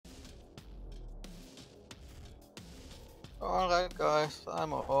Alright guys,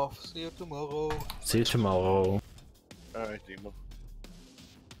 I'm off. See you tomorrow. See you tomorrow. Alright, Demo.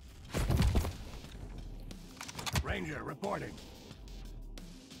 Ranger reporting.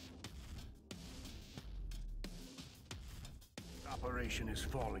 Operation is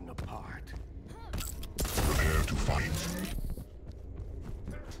falling apart. Prepare to fight.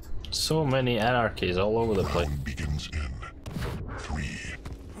 So many anarchies all over the place. Round begins in 3,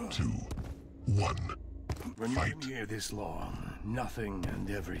 2, 1. When you've Fight. been here this long, nothing and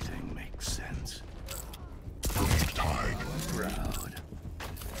everything makes sense. Tide. Proud.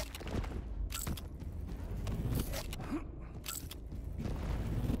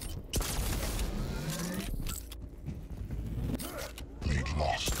 Lead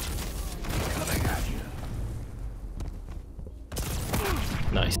lost. Coming at you.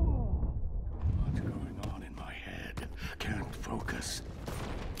 Nice. What's going on in my head? Can't focus.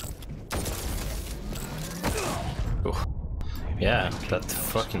 Oh. Yeah, that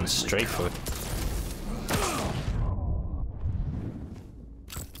fucking straight foot.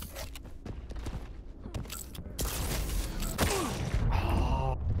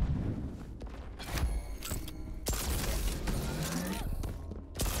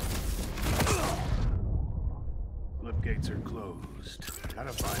 Gates are closed.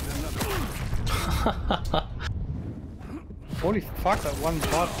 Gotta find another one. Holy fuck, that one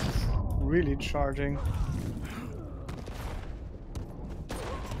bot is really charging.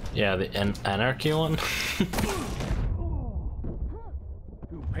 Yeah, the anarchy one.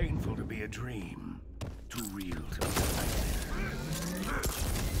 Too painful to be a dream. Too real to be a nightmare.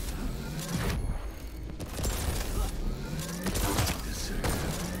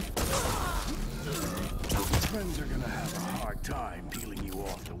 Friends are gonna have a hard time peeling you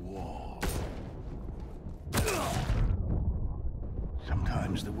off the wall.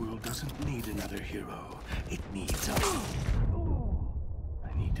 Sometimes the world doesn't need another hero. It needs us.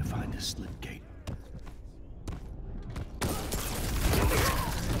 I need to find a slipgate.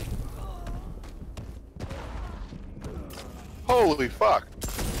 Holy fuck!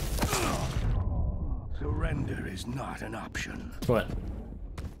 Surrender is not an option. What?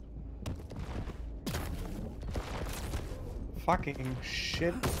 Fucking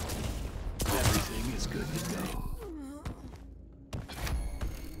shit. Everything is good to go.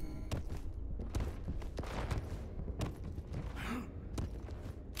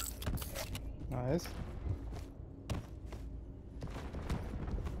 Nice.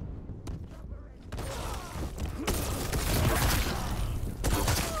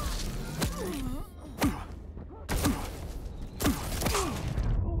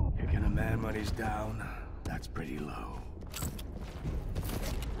 Kicking a man when he's down, that's pretty low.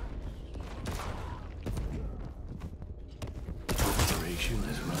 Operation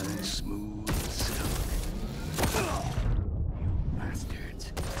is running smooth as silk. You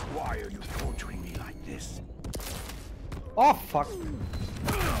bastards. Why are you torturing me like this? Oh fuck. In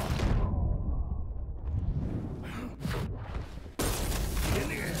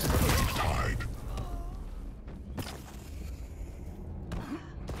the air. Tide.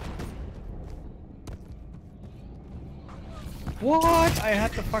 What? I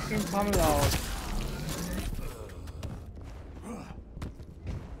had the fucking pummel out.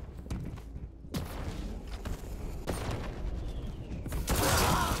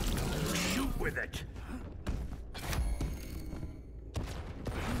 Shoot with it.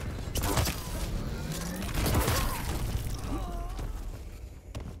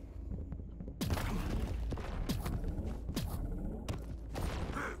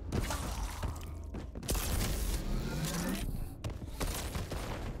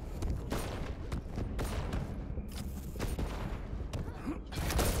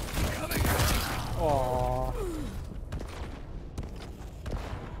 Aww.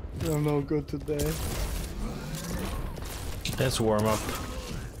 You're no good today. Let's warm up.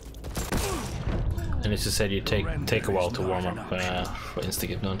 And as you said, you take a while to warm up for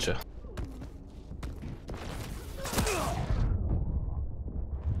Instagib, don't you?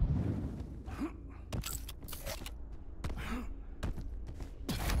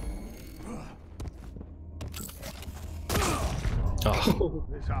 Oh,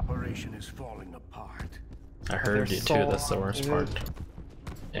 This operation is falling apart. I heard you too, that's the worst part.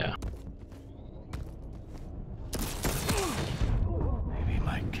 Yeah. Maybe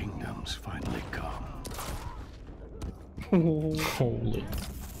my kingdom's finally come. Holy.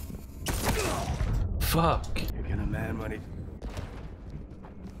 Fuck. Kicking a man when he...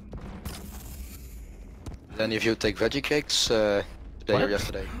 Did any of you take veggie cakes today or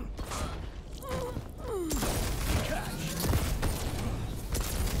yesterday?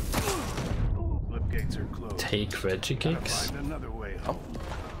 Flipgates gates are closed. Take veggie Gotta cakes? find another way home.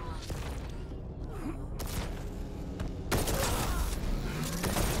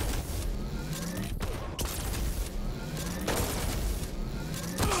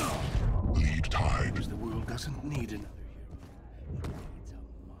 Lead tide. The world doesn't need another hero. It needs a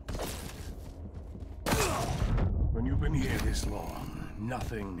monster. When you've been here this long,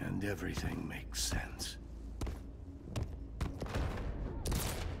 nothing and everything makes sense.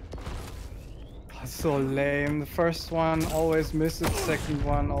 So lame. The first one always misses, second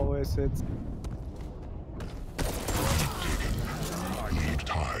one always hits. Lead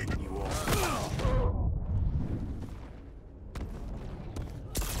tide. You all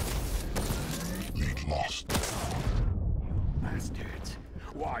Lead lost. bastards.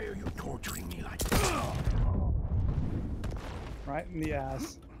 Why are you torturing me like this? Right in the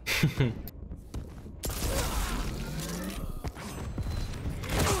ass. I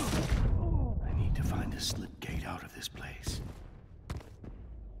need to find a slip gate out of this place.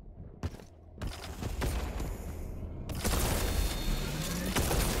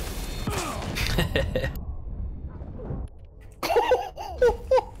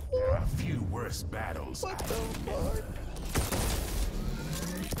 There are a few worse battles. What the fuck?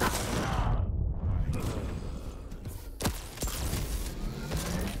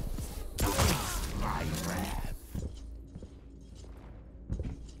 My wrath.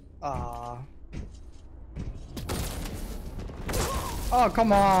 Ah. Oh,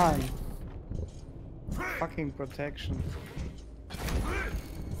 come on! Fucking protection.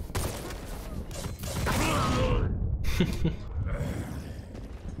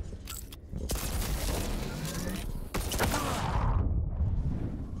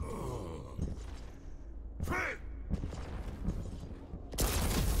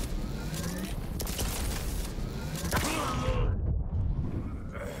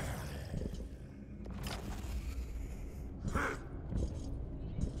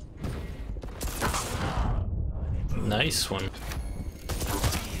 Nice one.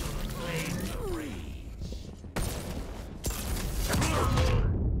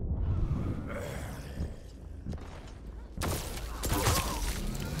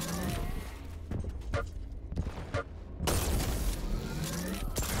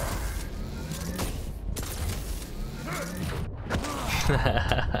 I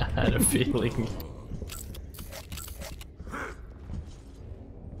had a feeling.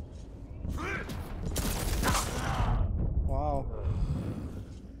 Wow.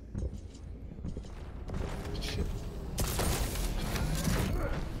 Shit.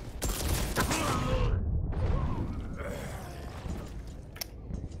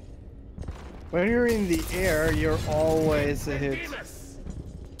 When you're in the air, you're always a hit.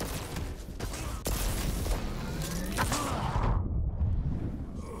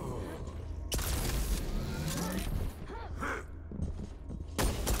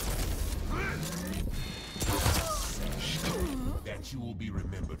 'That you will be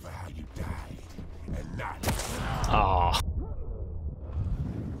remembered for how you died, and not. Ah.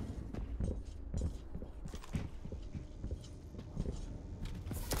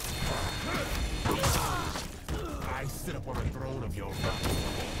 I sit up on the throne of your rotten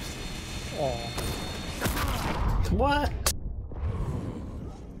corpse. Oh. What?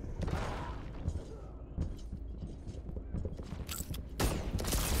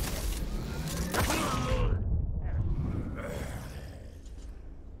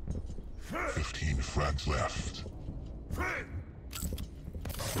 Friends left.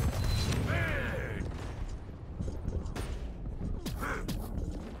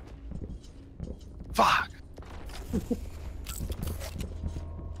 Fuck!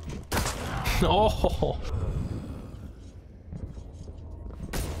 Oh.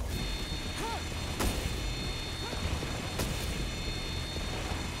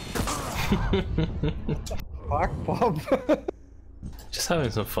 Fuck, Bob. Just having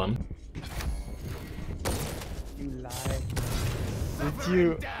some fun. You lie. Did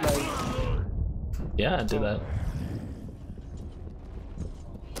you, like... Yeah, I did that.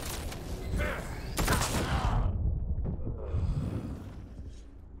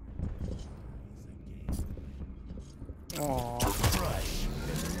 Aww.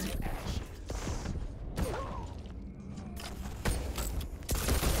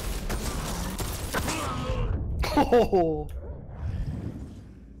 Oh.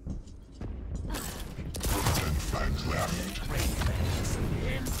 10 flags left.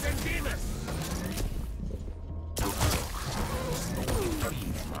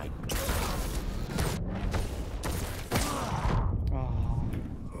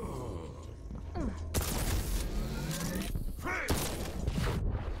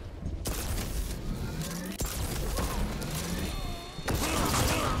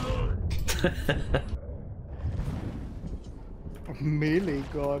 Melee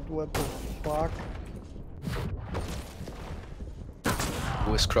god, what the fuck?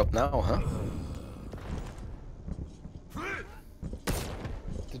 Who is scrub now, huh?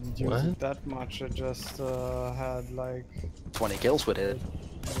 Didn't use it that much, I just had like... 20 kills with it.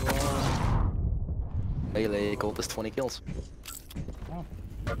 Wow. Melee gold is 20 kills. Oh.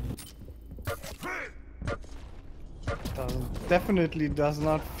 Definitely does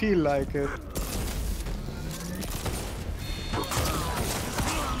not feel like it.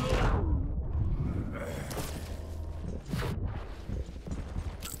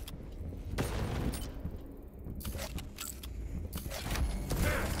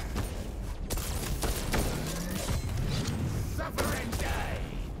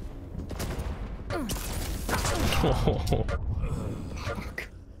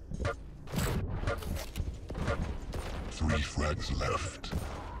 Three frags left.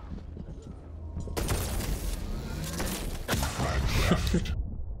 Frags left.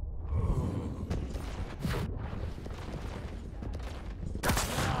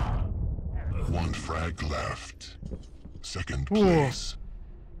 One frag left. Second place.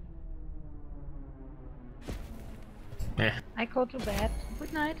 Yeah. I go to bed.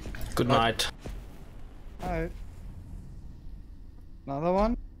 Good night. Good night. Alright. Another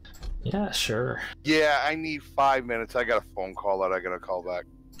one? Yeah, sure. Yeah, I need 5 minutes. I got a phone call that I gotta call back.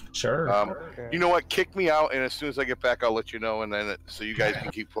 Sure. Okay. You know what? Kick me out, and as soon as I get back, I'll let you know, and then so you guys can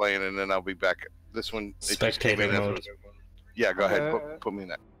keep playing, and then I'll be back. This one, it just came in. Spectator mode. Yeah, go ahead. Okay. Put me in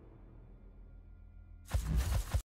that.